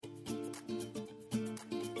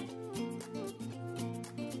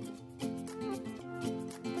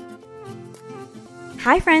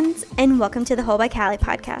Hi friends, and welcome to the Whole by Callie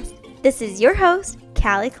podcast. This is your host,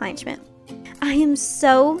 Callie Kleinschmidt. I am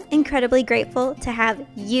so incredibly grateful to have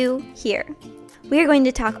you here. We are going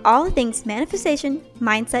to talk all things manifestation,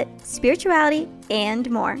 mindset, spirituality, and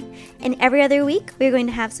more. And every other week, we are going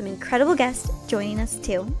to have some incredible guests joining us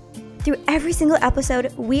too. Through every single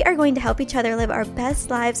episode, we are going to help each other live our best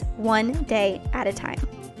lives one day at a time.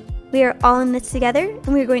 We are all in this together, and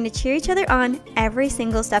we are going to cheer each other on every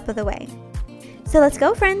single step of the way. So let's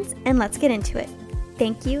go, friends, and let's get into it.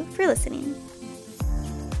 Thank you for listening.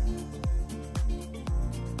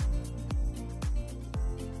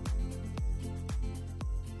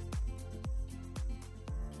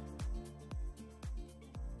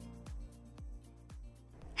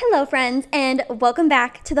 Hello friends, and welcome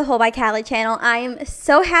back to the Whole by Callie channel. I am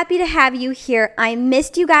so happy to have you here. I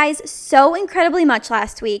missed you guys so incredibly much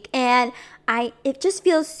last week, and it just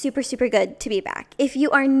feels super good to be back. If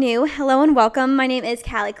you are new, hello and welcome. My name is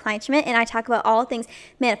Callie Kleinschmidt, and I talk about all things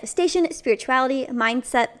manifestation, spirituality,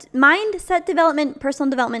 mindset development, personal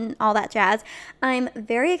development, all that jazz. I'm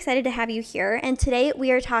very excited to have you here, and today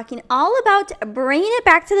we are talking all about bringing it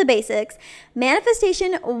back to the basics,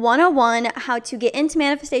 Manifestation 101, how to get into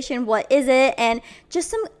manifestation, what is it, and just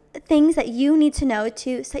some things that you need to know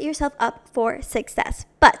to set yourself up for success.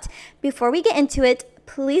 But before we get into it,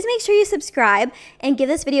 please make sure you subscribe and give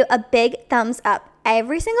this video a big thumbs up.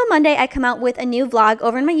 Every single Monday, I come out with a new vlog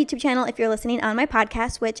over on my YouTube channel if you're listening on my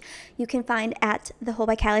podcast, which you can find at the Whole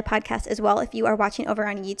by Callie podcast as well if you are watching over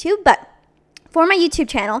on YouTube. But for my YouTube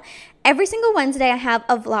channel, every single Wednesday, I have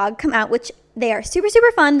a vlog come out, which they are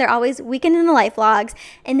super fun. They're always weekend in the life vlogs.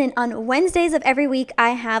 And then on Wednesdays of every week, I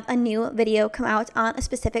have a new video come out on a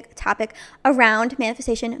specific topic around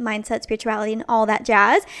manifestation, mindset, spirituality, and all that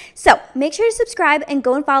jazz. So make sure to subscribe and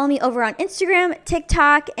go and follow me over on Instagram,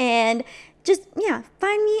 TikTok, and just,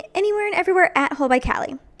 find me anywhere and everywhere at Whole by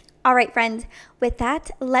Callie. All right, friends, with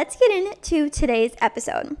that, let's get into today's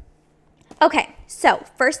episode. Okay, so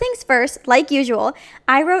first things first, like usual,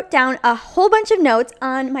 I wrote down a whole bunch of notes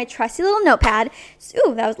on my trusty little notepad.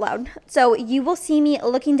 Ooh, that was loud. So you will see me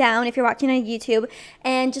looking down if you're watching on YouTube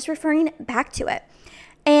and just referring back to it.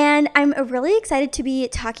 And I'm really excited to be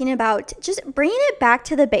talking about just bringing it back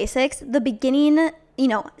to the basics, the beginning,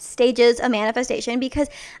 stages of manifestation, because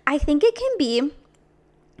I think it can be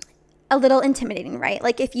a little intimidating, right?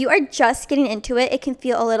 Like if you are just getting into it, it can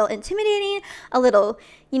feel a little intimidating, a little,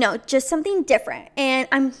 just something different. And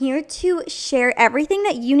I'm here to share everything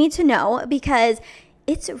that you need to know because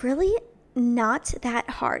it's really not that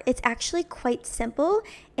hard. It's actually quite simple,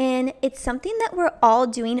 and it's something that we're all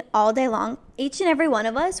doing all day long, each and every one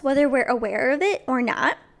of us, whether we're aware of it or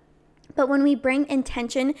not. But when we bring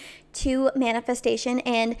intention to manifestation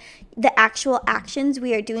and the actual actions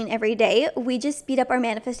we are doing every day, we just speed up our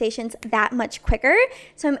manifestations that much quicker.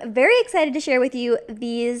 So I'm very excited to share with you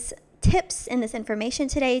these tips and this information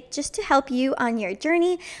today just to help you on your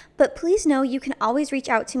journey. But please know you can always reach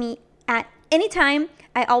out to me at any time.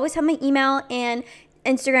 I always have my email and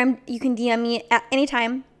Instagram. You can DM me at any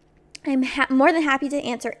time. I'm more than happy to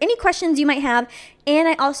answer any questions you might have, and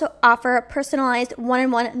I also offer personalized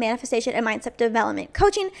one-on-one manifestation and mindset development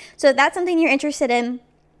coaching. So if that's something you're interested in,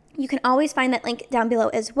 you can always find that link down below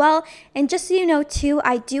as well. And just so you know too,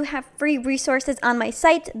 I do have free resources on my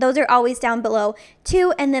site. Those are always down below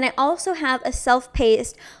too. And then I also have a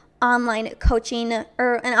self-paced online coaching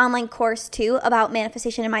or an online course too about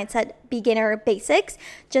manifestation and mindset beginner basics,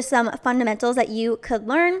 just some fundamentals that you could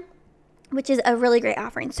learn, which is a really great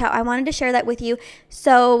offering. So I wanted to share that with you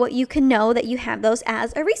so you can know that you have those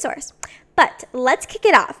as a resource. But let's kick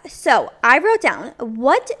it off. So I wrote down,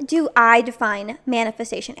 what do I define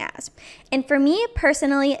manifestation as? And for me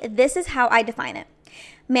personally, this is how I define it.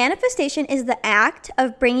 Manifestation is the act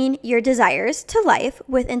of bringing your desires to life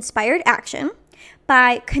with inspired action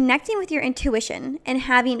by connecting with your intuition and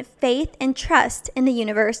having faith and trust in the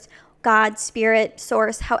universe, God, spirit,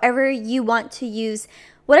 source, however you want to use,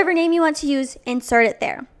 whatever name you want to use, insert it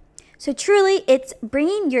there. So truly, it's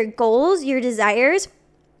bringing your goals, your desires,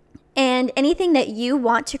 and anything that you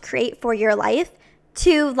want to create for your life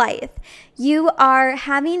to life. You are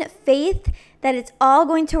having faith that it's all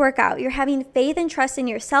going to work out. You're having faith and trust in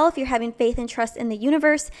yourself. You're having faith and trust in the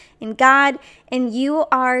universe, in God, and you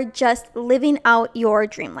are just living out your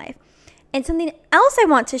dream life. And something else I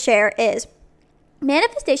want to share is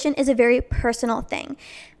manifestation is a very personal thing.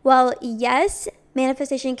 Well, yes,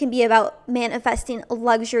 Manifestation can be about manifesting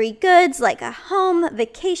luxury goods like a home,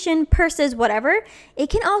 vacation, purses, whatever. It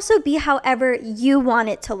can also be however you want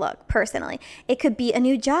it to look personally. It could be a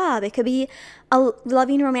new job. It could be a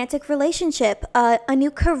loving romantic relationship, a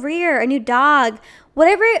new career, a new dog,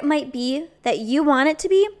 whatever it might be that you want it to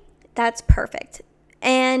be, that's perfect.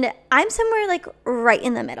 And I'm somewhere like right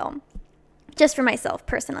in the middle, just for myself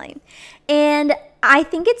personally. And I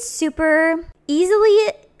think it's super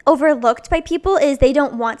easily overlooked by people is they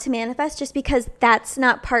don't want to manifest just because that's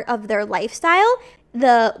not part of their lifestyle,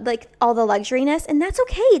 all the luxuriness, and that's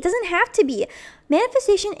okay. It doesn't have to be.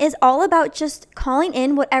 Manifestation is all about just calling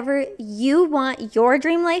in whatever you want your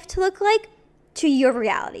dream life to look like to your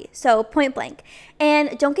reality. So point blank.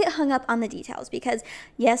 And don't get hung up on the details because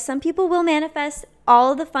yes, some people will manifest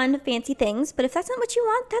all of the fun, fancy things, but if that's not what you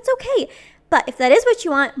want, that's okay. But if that is what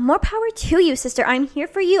you want, more power to you, sister. I'm here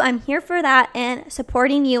for you. I'm here for that and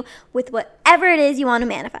supporting you with whatever it is you want to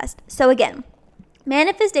manifest. So again,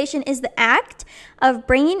 manifestation is the act of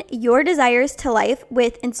bringing your desires to life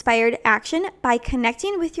with inspired action by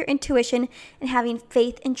connecting with your intuition and having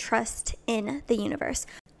faith and trust in the universe.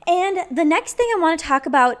 And the next thing I want to talk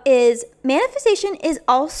about is manifestation is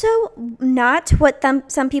also not what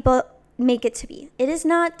some people make it to be. It is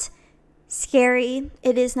not scary.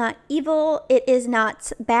 It is not evil. It is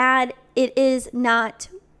not bad. It is not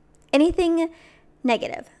anything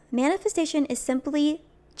negative. Manifestation is simply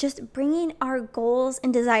just bringing our goals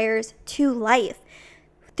and desires to life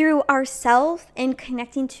through ourself and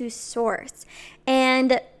connecting to source.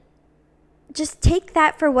 And just take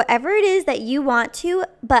that for whatever it is that you want to,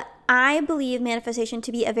 but I believe manifestation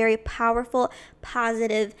to be a very powerful,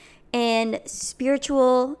 positive, and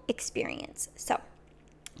spiritual experience. So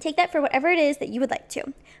take that for whatever it is that you would like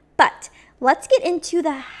to. But let's get into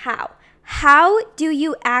the how. How do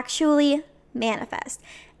you actually manifest?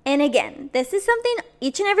 And again, this is something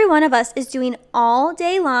each and every one of us is doing all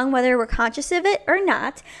day long, whether we're conscious of it or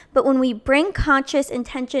not. But when we bring conscious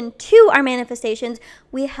intention to our manifestations,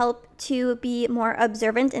 we help to be more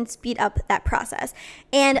observant and speed up that process.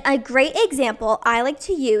 And a great example I like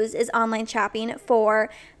to use is online shopping for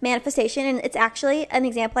manifestation. And it's actually an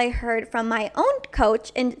example I heard from my own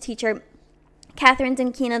coach and teacher, Catherine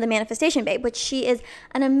Zenkina, the Manifestation Babe, which she is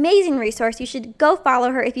an amazing resource. You should go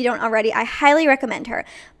follow her if you don't already. I highly recommend her.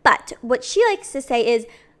 But what she likes to say is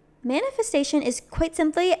manifestation is quite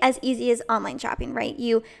simply as easy as online shopping, right?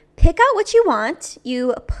 You pick out what you want,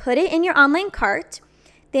 you put it in your online cart,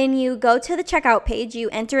 then you go to the checkout page, you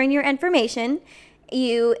enter in your information,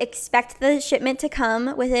 you expect the shipment to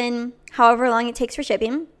come within however long it takes for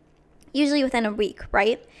shipping, usually within a week,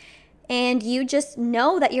 right? And you just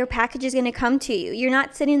know that your package is going to come to you. You're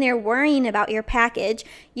not sitting there worrying about your package.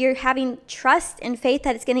 You're having trust and faith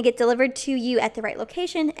that it's going to get delivered to you at the right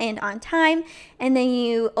location and on time. And then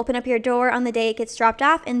you open up your door on the day it gets dropped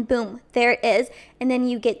off and boom, there it is. And then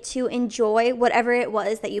you get to enjoy whatever it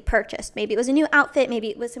was that you purchased. Maybe it was a new outfit. Maybe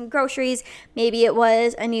it was some groceries. Maybe it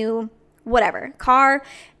was a new whatever, car.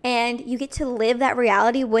 And you get to live that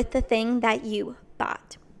reality with the thing that you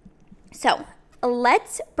bought. So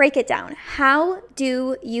let's break it down. How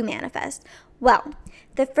do you manifest? Well,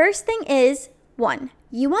 the first thing is, one,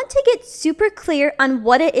 you want to get super clear on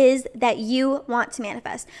what it is that you want to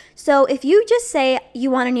manifest. So if you just say you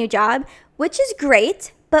want a new job, which is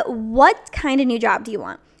great, but what kind of new job do you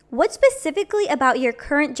want? What specifically about your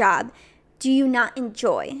current job do you not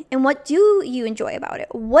enjoy? And what do you enjoy about it?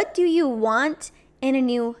 What do you want in a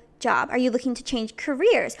new job? Are you looking to change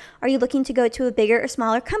careers? Are you looking to go to a bigger or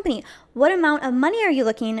smaller company? What amount of money are you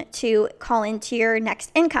looking to call into your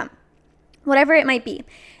next income? Whatever it might be.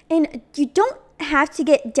 And you don't have to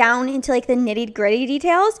get down into like the nitty-gritty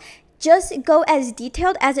details. Just go as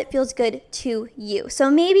detailed as it feels good to you.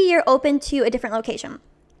 So maybe you're open to a different location.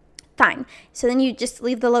 Fine. So then you just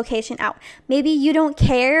leave the location out. Maybe you don't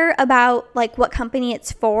care about like what company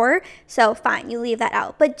it's for. So fine, you leave that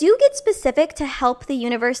out. But do get specific to help the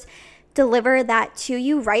universe deliver that to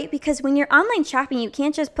you, right? Because when you're online shopping, you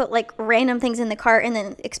can't just put like random things in the cart and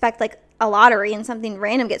then expect like a lottery and something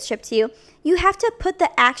random gets shipped to you. You have to put the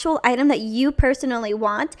actual item that you personally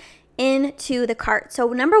want into the cart. So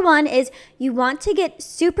number one is you want to get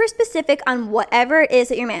super specific on whatever it is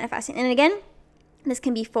that you're manifesting. And again, this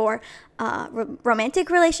can be for a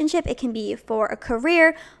romantic relationship. It can be for a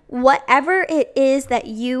career, whatever it is that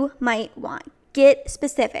you might want. Get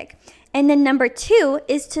specific. And then number two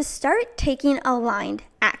is to start taking aligned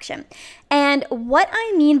action. And what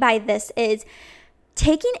I mean by this is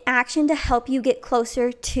taking action to help you get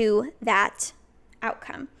closer to that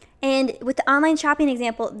outcome. And with the online shopping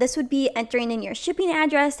example, this would be entering in your shipping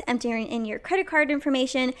address, entering in your credit card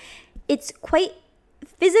information. It's quite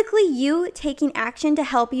physically you taking action to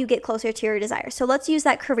help you get closer to your desires. So let's use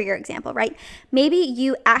that career example, right? Maybe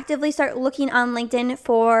you actively start looking on LinkedIn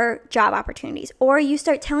for job opportunities, or you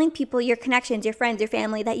start telling people, your connections, your friends, your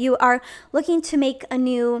family, that you are looking to make a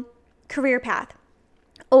new career path.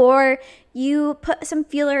 Or you put some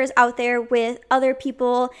feelers out there with other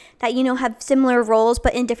people that you know have similar roles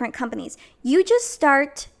but in different companies. You just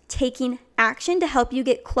start taking action to help you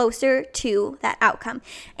get closer to that outcome.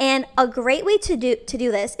 And a great way to do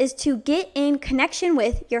this is to get in connection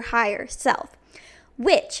with your higher self,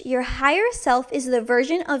 which your higher self is the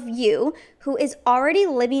version of you who is already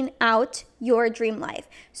living out your dream life.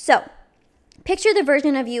 So picture the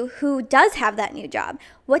version of you who does have that new job.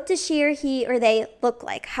 What does she or he or they look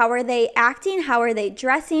like? How are they acting? How are they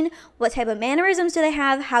dressing? What type of mannerisms do they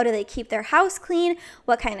have? How do they keep their house clean?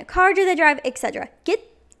 What kind of car do they drive, etc.? Get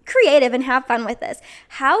creative and have fun with this.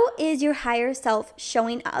 How is your higher self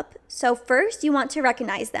showing up? So first, you want to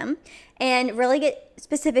recognize them and really get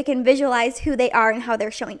specific and visualize who they are and how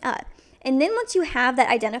they're showing up. And then once you have that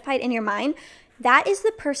identified in your mind, that is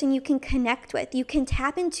the person you can connect with. You can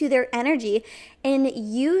tap into their energy and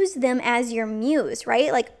use them as your muse,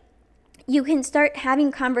 right? Like, you can start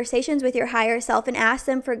having conversations with your higher self and ask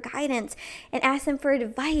them for guidance and ask them for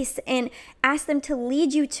advice and ask them to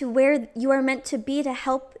lead you to where you are meant to be to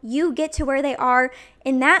help you get to where they are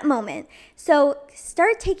in that moment. So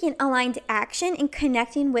start taking aligned action and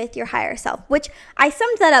connecting with your higher self, which I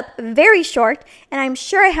summed that up very short, and I'm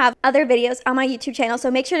sure I have other videos on my YouTube channel,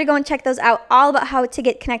 so make sure to go and check those out, all about how to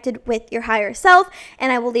get connected with your higher self,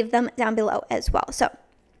 and I will leave them down below as well. So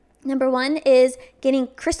number 1 is getting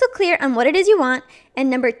crystal clear on what it is you want.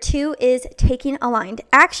 And number 2 is taking aligned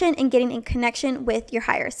action and getting in connection with your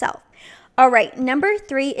higher self. All right, number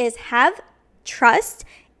 3 is have trust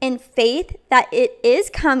and faith that it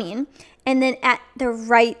is coming and then at the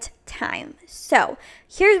right time. So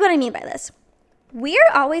here's what I mean by this. We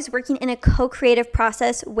are always working in a co-creative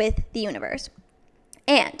process with the universe.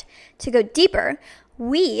 And to go deeper,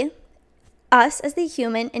 us as the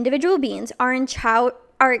human individual beings are in charge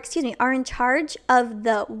of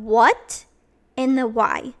the what and the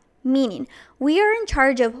why. Meaning, we are in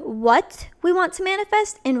charge of what we want to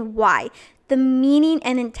manifest and why, the meaning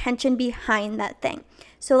and intention behind that thing.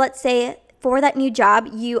 So let's say for that new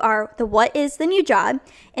job, the what is the new job,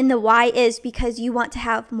 and the why is because you want to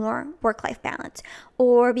have more work-life balance,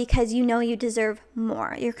 or because you know you deserve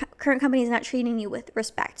more. Your current company is not treating you with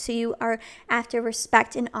respect, so you are after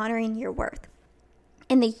respect and honoring your worth.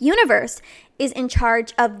 And the universe is in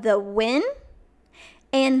charge of the when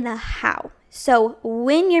and the how. So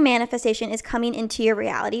when your manifestation is coming into your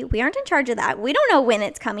reality, we aren't in charge of that. We don't know when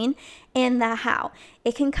it's coming and the how.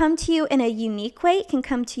 It can come to you in a unique way. It can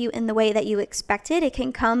come to you in the way that you expected. It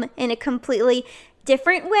can come in a completely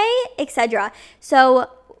different way, etc. So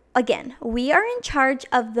again, we are in charge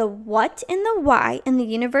of the what and the why, and the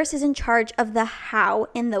universe is in charge of the how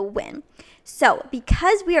and the when. So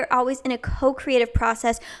because we are always in a co-creative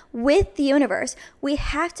process with the universe, we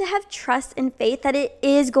have to have trust and faith that it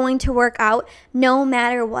is going to work out no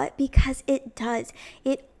matter what, because it does.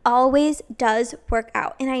 It always does work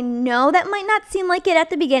out. And I know that might not seem like it at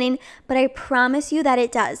the beginning, but I promise you that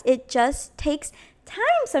it does. It just takes time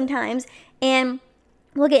sometimes, and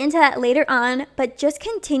we'll get into that later on, but just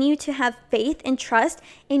continue to have faith and trust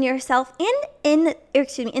in yourself and in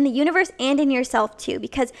the universe and in yourself too,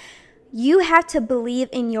 because you have to believe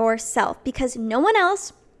in yourself, because no one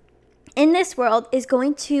else in this world is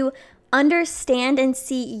going to understand and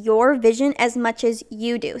see your vision as much as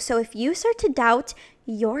you do. So if you start to doubt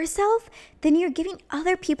yourself, then you're giving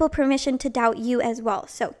other people permission to doubt you as well.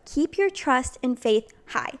 So keep your trust and faith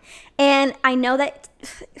high. And I know that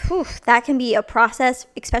that can be a process,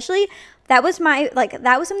 especially that was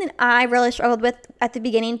something I really struggled with at the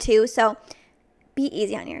beginning too. So be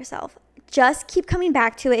easy on yourself. Just keep coming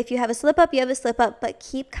back to it. If you have a slip up, you have a slip up, but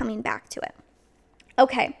keep coming back to it.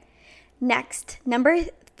 Okay, next, number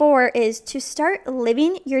 4 is to start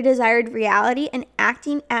living your desired reality and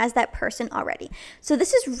acting as that person already. So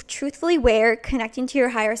this is truthfully where connecting to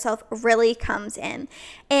your higher self really comes in.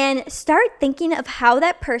 And start thinking of how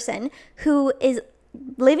that person who is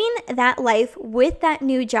living that life with that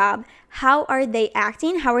new job, how are they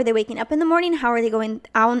acting? How are they waking up in the morning? How are they going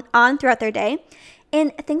on throughout their day?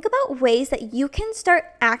 And think about ways that you can start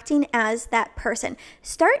acting as that person.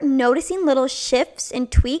 Start noticing little shifts and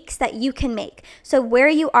tweaks that you can make. So where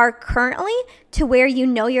you are currently to where you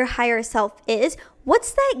know your higher self is,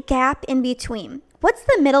 what's that gap in between? What's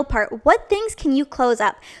the middle part? What things can you close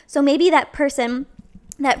up? So maybe that person,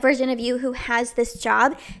 that version of you who has this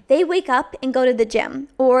job, they wake up and go to the gym,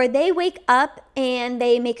 or they wake up and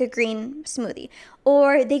they make a green smoothie,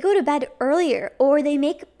 or they go to bed earlier, or they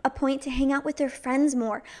make a point to hang out with their friends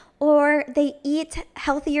more, or they eat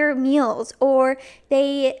healthier meals, or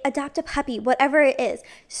they adopt a puppy, whatever it is.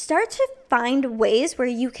 Start to find ways where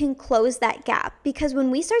you can close that gap, because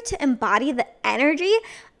when we start to embody the energy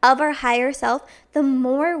of our higher self, the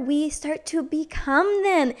more we start to become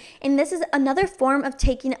them. And this is another form of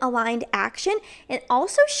taking aligned action and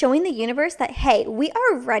also showing the universe that, hey, we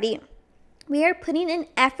are ready. We are putting in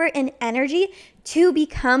effort and energy to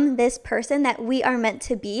become this person that we are meant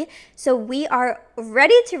to be. So we are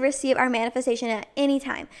ready to receive our manifestation at any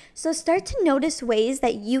time. So start to notice ways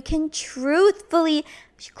that you can truthfully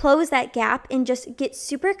close that gap and just get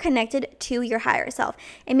super connected to your higher self.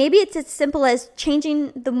 And maybe it's as simple as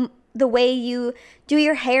changing the way you do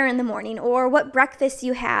your hair in the morning, or what breakfast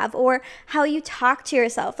you have, or how you talk to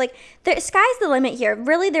yourself. Like, the sky's the limit here.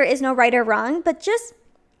 Really, there is no right or wrong, but just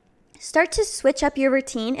start to switch up your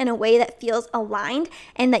routine in a way that feels aligned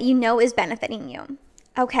and that you know is benefiting you.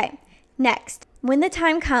 Okay, next. When the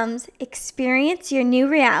time comes, experience your new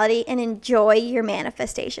reality and enjoy your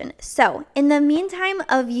manifestation. So, in the meantime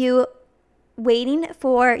of you waiting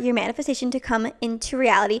for your manifestation to come into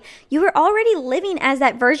reality, you were already living as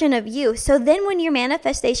that version of you. So then when your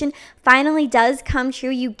manifestation finally does come true,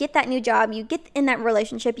 you get that new job, you get in that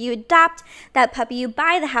relationship, you adopt that puppy, you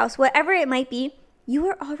buy the house, whatever it might be, you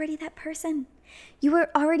were already that person. You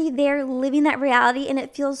were already there living that reality, and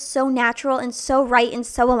it feels so natural and so right and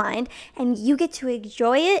so aligned, and you get to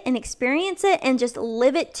enjoy it and experience it and just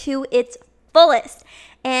live it to its fullest.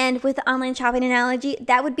 And with the online shopping analogy,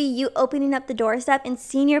 that would be you opening up the doorstep and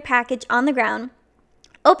seeing your package on the ground,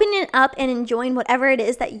 opening it up and enjoying whatever it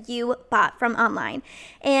is that you bought from online.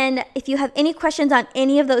 And if you have any questions on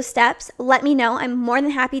any of those steps, let me know. I'm more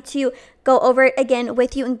than happy to go over it again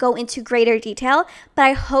with you and go into greater detail. But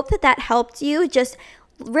I hope that that helped you just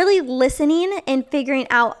really listening and figuring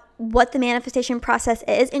out what the manifestation process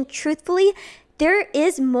is. And truthfully, there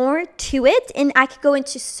is more to it, and I could go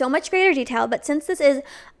into so much greater detail. But since this is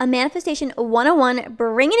a manifestation 101,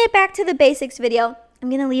 bringing it back to the basics video, I'm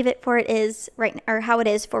going to leave it for it is right, or how it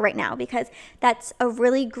is for right now, because that's a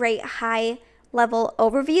really great high level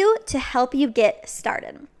overview to help you get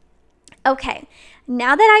started. Okay,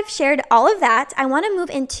 now that I've shared all of that, I want to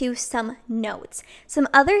move into some notes, some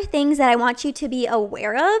other things that I want you to be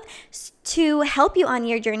aware of to help you on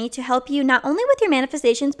your journey, to help you not only with your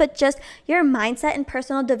manifestations, but just your mindset and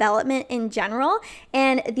personal development in general.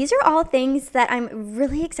 And these are all things that I'm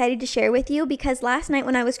really excited to share with you, because last night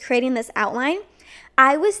when I was creating this outline,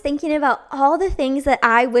 I was thinking about all the things that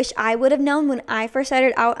I wish I would have known when I first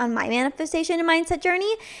started out on my manifestation and mindset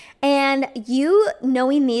journey. And you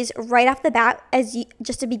knowing these right off the bat as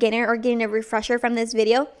just a beginner or getting a refresher from this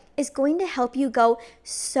video is going to help you go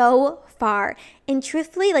so far. And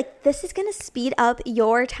truthfully, like, this is going to speed up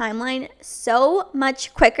your timeline so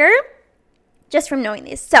much quicker just from knowing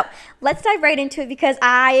these. So let's dive right into it, because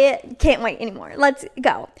I can't wait anymore. Let's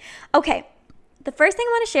go. Okay. The first thing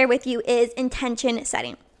I want to share with you is intention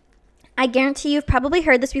setting. I guarantee you've probably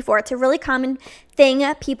heard this before. It's a really common thing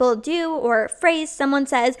people do, or phrase someone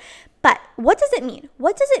says, but what does it mean?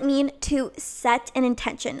 What does it mean to set an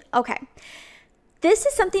intention? Okay, this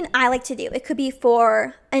is something I like to do. It could be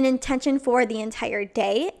for an intention for the entire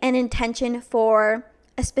day, an intention for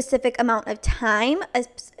a specific amount of time,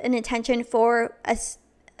 an intention for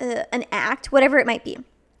an act, whatever it might be.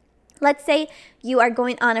 Let's say you are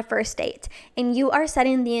going on a first date and you are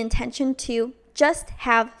setting the intention to just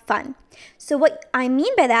have fun. So what I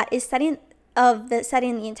mean by that is setting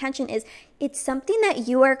the intention is it's something that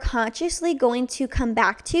you are consciously going to come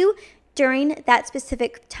back to during that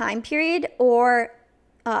specific time period, or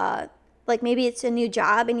like maybe it's a new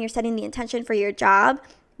job and you're setting the intention for your job.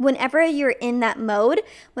 Whenever you're in that mode,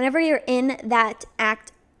 whenever you're in that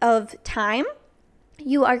act of time,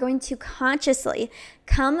 you are going to consciously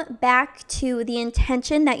come back to the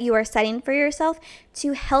intention that you are setting for yourself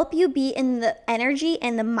to help you be in the energy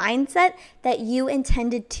and the mindset that you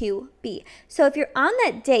intended to be. So if you're on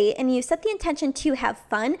that date and you set the intention to have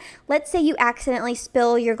fun, let's say you accidentally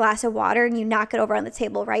spill your glass of water and you knock it over on the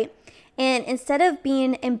table, right? And instead of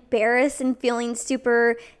being embarrassed and feeling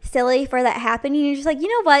super silly for that happening, you're just like, you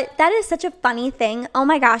know what? That is such a funny thing. Oh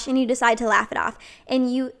my gosh. And you decide to laugh it off.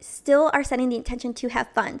 And you still are setting the intention to have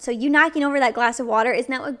fun. So you knocking over that glass of water is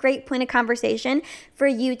now a great point of conversation for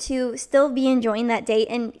you to still be enjoying that date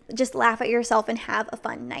and just laugh at yourself and have a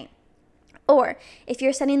fun night. Or if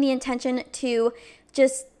you're setting the intention to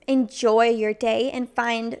just enjoy your day and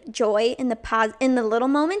find joy in the little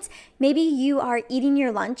moments. Maybe you are eating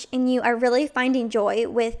your lunch and you are really finding joy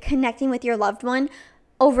with connecting with your loved one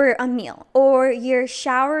over a meal, or you're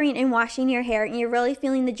showering and washing your hair and you're really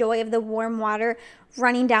feeling the joy of the warm water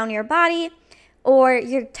running down your body, or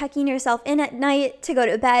you're tucking yourself in at night to go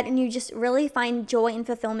to bed and you just really find joy and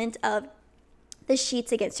fulfillment of the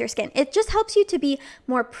sheets against your skin. It just helps you to be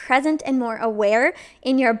more present and more aware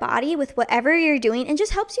in your body with whatever you're doing, and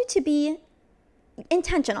just helps you to be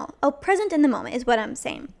intentional. Present in the moment is what I'm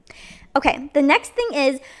saying. Okay, the next thing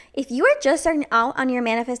is, if you are just starting out on your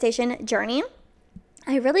manifestation journey,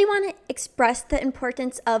 I really want to express the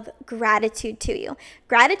importance of gratitude to you.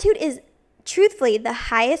 Gratitude is truthfully the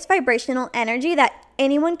highest vibrational energy that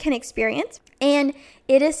anyone can experience, and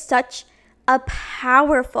it is such a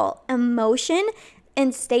powerful emotion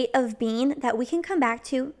and state of being that we can come back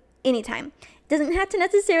to anytime. It doesn't have to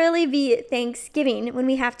necessarily be Thanksgiving when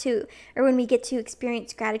we have to, or when we get to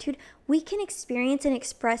experience gratitude. We can experience and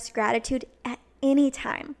express gratitude at any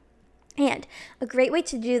time. And a great way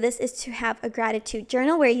to do this is to have a gratitude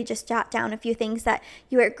journal where you just jot down a few things that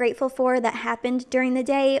you are grateful for that happened during the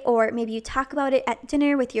day, or maybe you talk about it at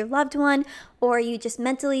dinner with your loved one, or you just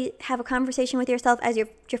mentally have a conversation with yourself as you're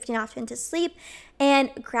drifting off into sleep.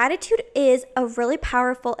 And gratitude is a really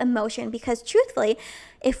powerful emotion because truthfully,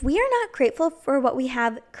 if we are not grateful for what we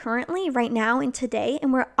have currently right now and today,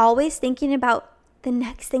 and we're always thinking about the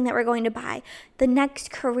next thing that we're going to buy, the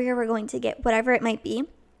next career we're going to get, whatever it might be,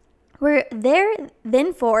 we're there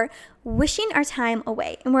then for wishing our time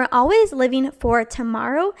away. And we're always living for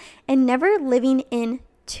tomorrow and never living in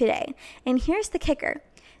today. And here's the kicker.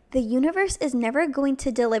 The universe is never going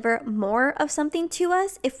to deliver more of something to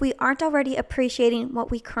us if we aren't already appreciating what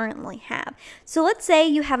we currently have. So let's say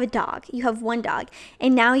you have a dog, you have one dog,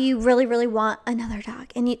 and now you really, really want another dog.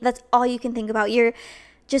 And that's all you can think about. You're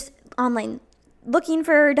just online looking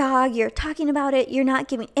for a dog, you're talking about it, you're not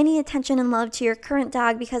giving any attention and love to your current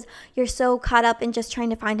dog because you're so caught up in just trying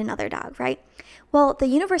to find another dog, right? Well, the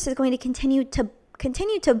universe is going to continue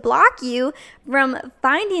to block you from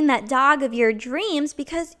finding that dog of your dreams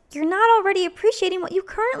because you're not already appreciating what you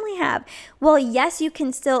currently have. Well, yes, you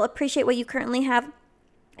can still appreciate what you currently have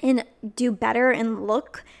and do better and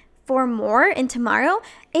look for more in tomorrow.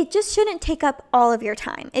 It just shouldn't take up all of your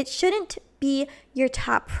time. It shouldn't be your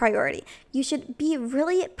top priority. You should be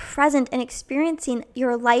really present and experiencing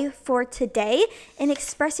your life for today and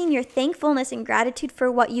expressing your thankfulness and gratitude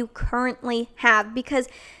for what you currently have, because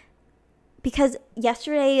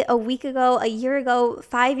yesterday, a week ago, a year ago,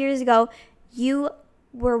 5 years ago, you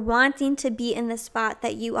were wanting to be in the spot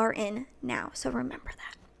that you are in now. So remember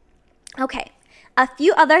that. Okay. A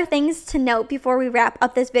few other things to note before we wrap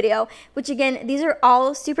up this video, which again, these are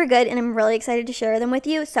all super good and I'm really excited to share them with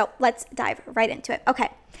you. So let's dive right into it. Okay.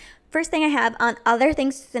 First thing I have on other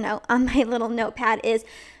things to note on my little notepad is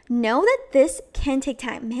know that this can take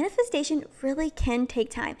time. Manifestation really can take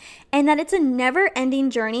time, and that it's a never-ending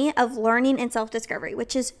journey of learning and self-discovery,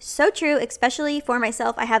 which is so true, especially for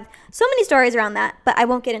myself. I have so many stories around that, but I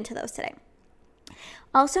won't get into those today.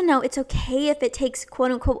 Also know it's okay if it takes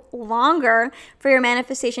quote unquote longer for your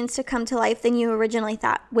manifestations to come to life than you originally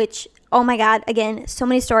thought, which, oh my God, again, so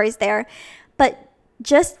many stories there. But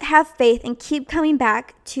just have faith and keep coming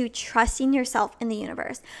back to trusting yourself in the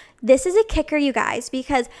universe. This is a kicker, you guys,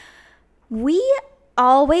 because we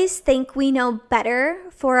always think we know better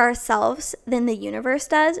for ourselves than the universe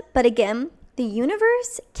does. But again, the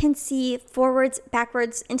universe can see forwards,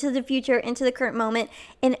 backwards, into the future, into the current moment,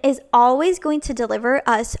 and is always going to deliver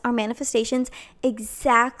us our manifestations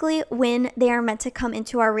exactly when they are meant to come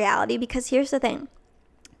into our reality. Because here's the thing.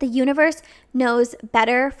 The universe knows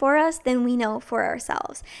better for us than we know for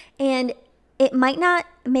ourselves. And it might not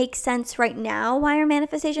make sense right now why our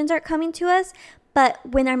manifestations aren't coming to us, but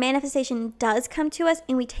when our manifestation does come to us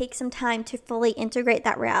and we take some time to fully integrate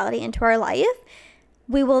that reality into our life,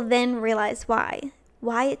 we will then realize why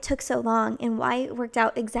it took so long and why it worked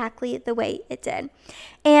out exactly the way it did.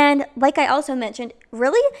 And like I also mentioned,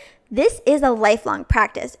 really, this is a lifelong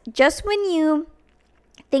practice. Just when you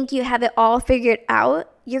think you have it all figured out,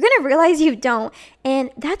 you're going to realize you don't.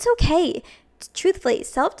 And that's okay. Truthfully,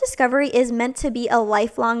 self-discovery is meant to be a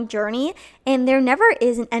lifelong journey, and there never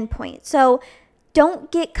is an endpoint. So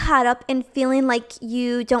don't get caught up in feeling like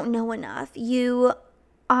you don't know enough. You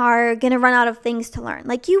are going to run out of things to learn.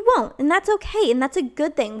 Like, you won't, and that's okay, and that's a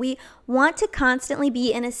good thing. We want to constantly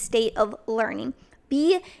be in a state of learning.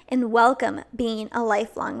 Be and welcome being a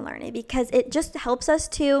lifelong learner, because it just helps us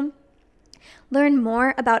to learn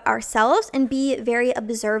more about ourselves and be very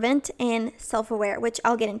observant and self-aware, which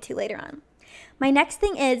I'll get into later on. My next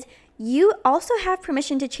thing is you also have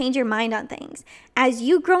permission to change your mind on things. As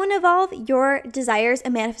you grow and evolve, your desires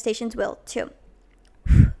and manifestations will too.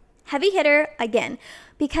 Heavy hitter again,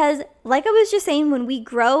 Because like I was just saying, when we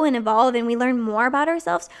grow and evolve and we learn more about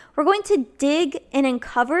ourselves, we're going to dig and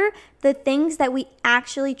uncover the things that we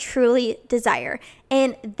actually truly desire.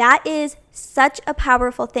 And that is such a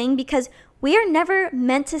powerful thing because we are never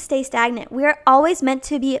meant to stay stagnant. We are always meant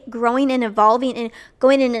to be growing and evolving and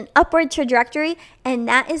going in an upward trajectory. And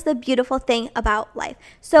that is the beautiful thing about life.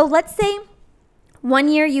 So let's say 1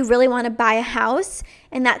 year you really want to buy a house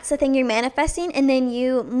and that's the thing you're manifesting, and then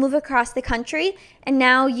you move across the country and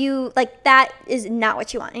now that is not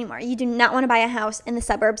what you want anymore. You do not want to buy a house in the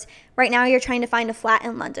suburbs. Right now you're trying to find a flat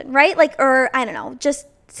in London, right? Or I don't know, just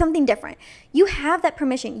something different. You have that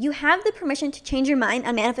permission. You have the permission to change your mind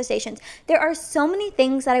on manifestations. There are so many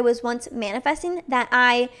things that I was once manifesting that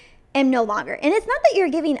I am no longer. And it's not that you're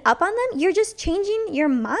giving up on them. You're just changing your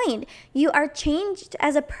mind. You are changed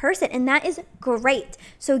as a person, and that is great.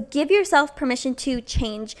 So give yourself permission to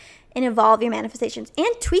change and evolve your manifestations and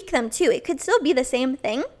tweak them too. It could still be the same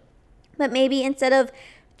thing, but maybe instead of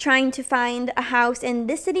trying to find a house in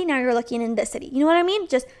this city, now you're looking in this city. You know what I mean?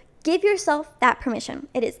 Just give yourself that permission.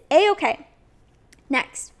 It is A-okay.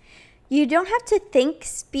 Next, you don't have to think,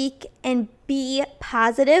 speak, and be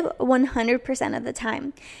positive 100% of the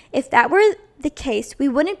time. If that were the case, we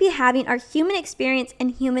wouldn't be having our human experience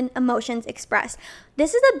and human emotions expressed.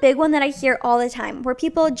 This is a big one that I hear all the time, where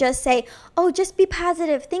people just say, oh, just be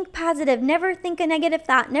positive, think positive, never think a negative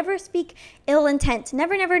thought, never speak ill intent,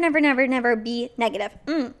 never be negative.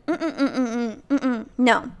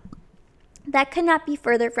 No. That could not be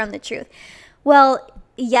further from the truth. Well,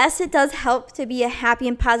 yes, it does help to be a happy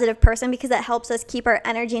and positive person because that helps us keep our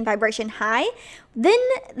energy and vibration high. Then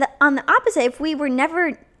on the opposite, if we were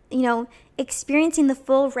never, experiencing the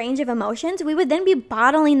full range of emotions, we would then be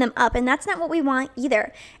bottling them up, and that's not what we want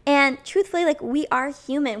either. And truthfully, we are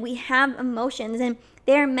human. We have emotions, and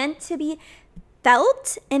they are meant to be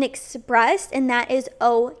felt and expressed, and that is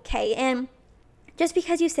okay. And just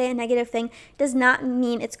because you say a negative thing does not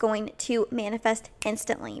mean it's going to manifest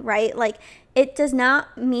instantly, right? It does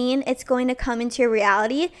not mean it's going to come into your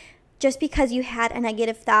reality just because you had a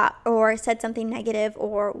negative thought or said something negative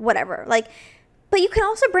or whatever. But you can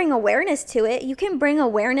also bring awareness to it. You can bring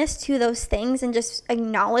awareness to those things and just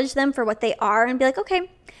acknowledge them for what they are and be like,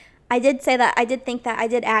 okay, I did say that, I did think that, I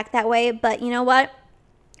did act that way, but you know what?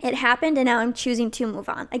 It happened and now I'm choosing to move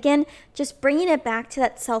on. Again, just bringing it back to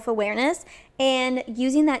that self-awareness and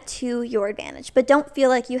using that to your advantage. But don't feel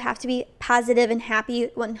like you have to be positive and happy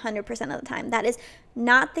 100% of the time. That is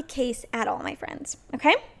not the case at all, my friends.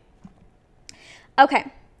 Okay?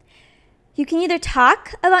 Okay. You can either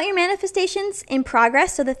talk about your manifestations in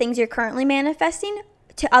progress, so the things you're currently manifesting,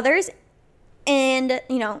 to others and,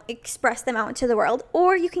 express them out into the world,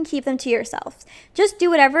 or you can keep them to yourself. Just do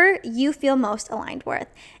whatever you feel most aligned with.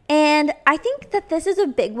 And I think that this is a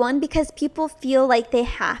big one because people feel like they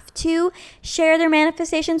have to share their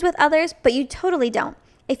manifestations with others, but you totally don't.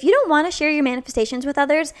 If you don't want to share your manifestations with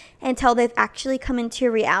others until they've actually come into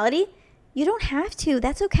your reality, you don't have to.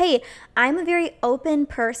 That's okay. I'm a very open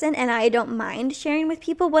person and I don't mind sharing with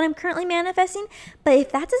people what I'm currently manifesting, but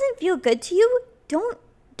if that doesn't feel good to you, don't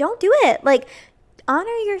do it.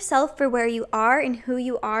 Honor yourself for where you are and who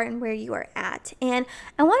you are and where you are at. And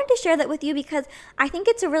I wanted to share that with you because I think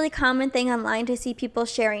it's a really common thing online to see people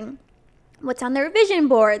sharing what's on their vision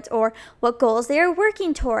boards or what goals they are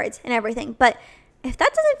working towards and everything. But if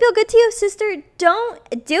that doesn't feel good to you, sister,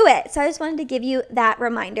 don't do it. So I just wanted to give you that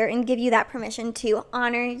reminder and give you that permission to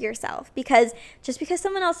honor yourself, because just because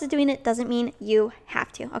someone else is doing it doesn't mean you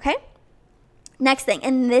have to, okay? Next thing,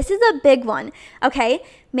 and this is a big one, okay?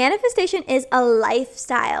 Manifestation is a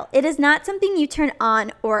lifestyle. It is not something you turn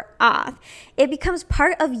on or off. It becomes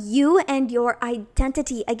part of you and your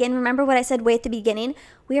identity. Again, remember what I said way at the beginning.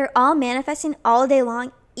 We are all manifesting all day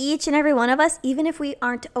long, each and every one of us, even if we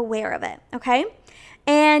aren't aware of it, okay?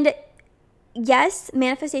 And yes,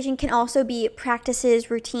 manifestation can also be practices,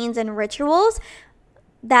 routines, and rituals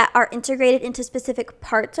that are integrated into specific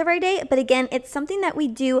parts of our day. But again, it's something that we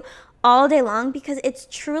do all day long because it's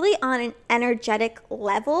truly on an energetic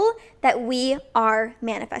level that we are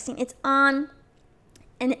manifesting. It's on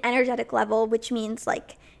an energetic level, which means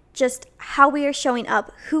just how we are showing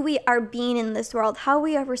up, who we are being in this world, how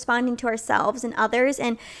we are responding to ourselves and others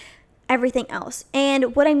and everything else.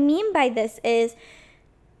 And what I mean by this is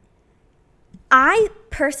I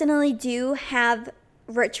personally do have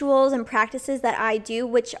rituals and practices that I do,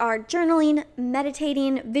 which are journaling,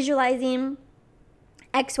 meditating, visualizing,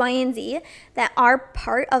 X, Y, and Z, that are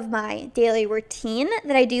part of my daily routine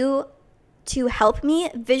that I do to help me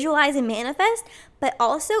visualize and manifest, but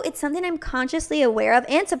also it's something I'm consciously aware of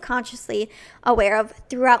and subconsciously aware of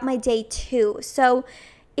throughout my day too. So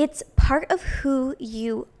it's part of who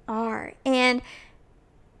you are. And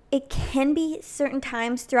it can be certain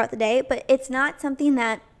times throughout the day, but it's not something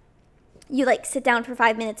that you like sit down for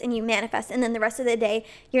 5 minutes and you manifest, and then the rest of the day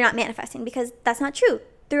you're not manifesting, because that's not true.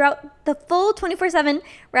 Throughout the full 24/7,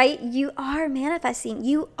 right, you are manifesting.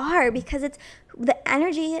 You are, because it's the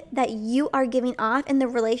energy that you are giving off and the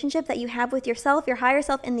relationship that you have with yourself, your higher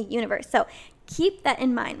self, and the universe. So keep that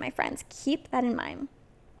in mind, my friends. Keep that in mind.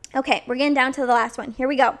 Okay, we're getting down to the last one. Here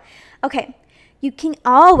we go. Okay, you can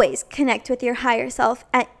always connect with your higher self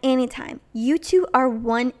at any time. You two are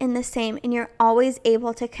one and the same, and you're always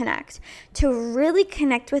able to connect. To really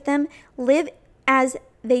connect with them, live as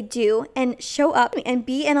they do, and show up and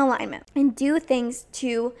be in alignment and do things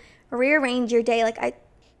to rearrange your day.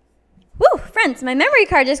 Friends, my memory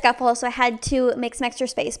card just got full, so I had to make some extra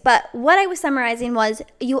space. But what I was summarizing was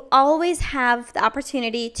you always have the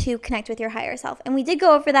opportunity to connect with your higher self. And we did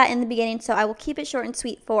go over that in the beginning, so I will keep it short and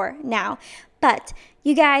sweet for now. But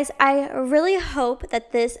you guys, I really hope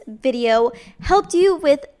that this video helped you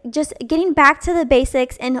with just getting back to the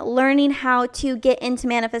basics and learning how to get into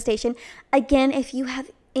manifestation. Again, if you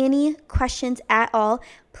have any questions at all,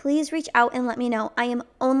 please reach out and let me know. I am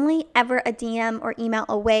only ever a DM or email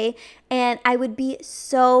away, and I would be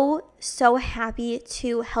so happy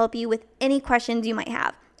to help you with any questions you might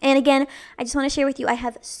have. And again, I just want to share with you, I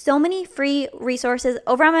have so many free resources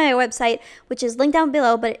over on my website, which is linked down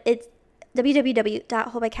below, but it's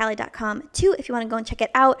www.wholebycallie.com too, if you want to go and check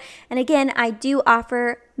it out. And again, I do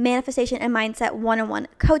offer manifestation and mindset one-on-one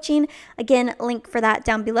coaching. Again, link for that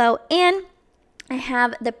down below. And I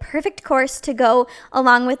have the perfect course to go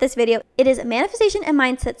along with this video. It is Manifestation and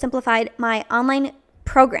Mindset Simplified, my online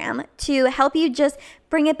program to help you just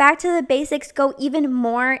bring it back to the basics, go even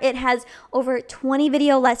more. It has over 20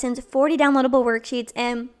 video lessons, 40 downloadable worksheets,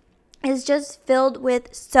 and is just filled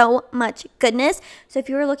with so much goodness. So if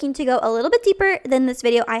you are looking to go a little bit deeper than this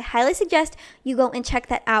video, I highly suggest you go and check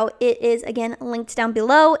that out. It is, again, linked down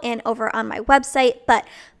below and over on my website. But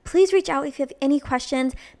please reach out if you have any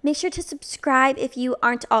questions. Make sure to subscribe if you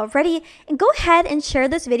aren't already, and go ahead and share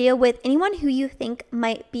this video with anyone who you think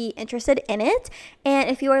might be interested in it. And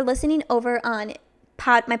if you are listening over on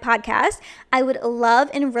my podcast, I would love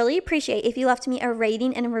and really appreciate if you left me a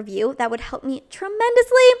rating and a review. That would help me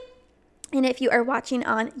tremendously. And if you are watching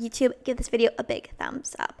on YouTube, give this video a big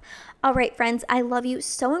thumbs up. All right, friends, I love you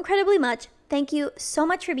so incredibly much. Thank you so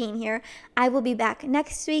much for being here. I will be back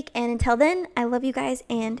next week. And until then, I love you guys,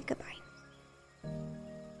 and goodbye.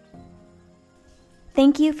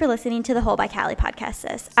 Thank you for listening to the Whole by Callie podcast,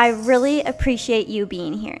 sis. I really appreciate you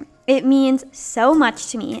being here. It means so much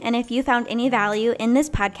to me. And if you found any value in this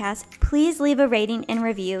podcast, please leave a rating and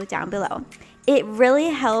review down below. It really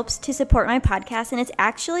helps to support my podcast, and it's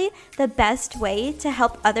actually the best way to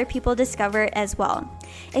help other people discover it as well.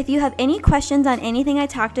 If you have any questions on anything I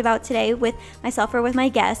talked about today with myself or with my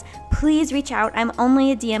guests, please reach out. I'm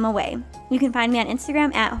only a DM away. You can find me on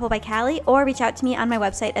Instagram at wholebycallie, or reach out to me on my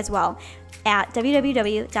website as well at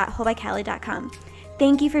www.wholebycallie.com.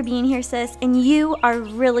 Thank you for being here, sis, and you are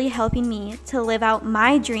really helping me to live out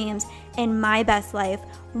my dreams and my best life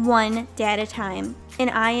one day at a time, and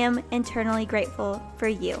I am eternally grateful for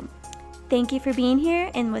you. Thank you for being here,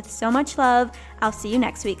 and with so much love, I'll see you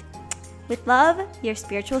next week. With love, your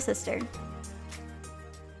spiritual sister.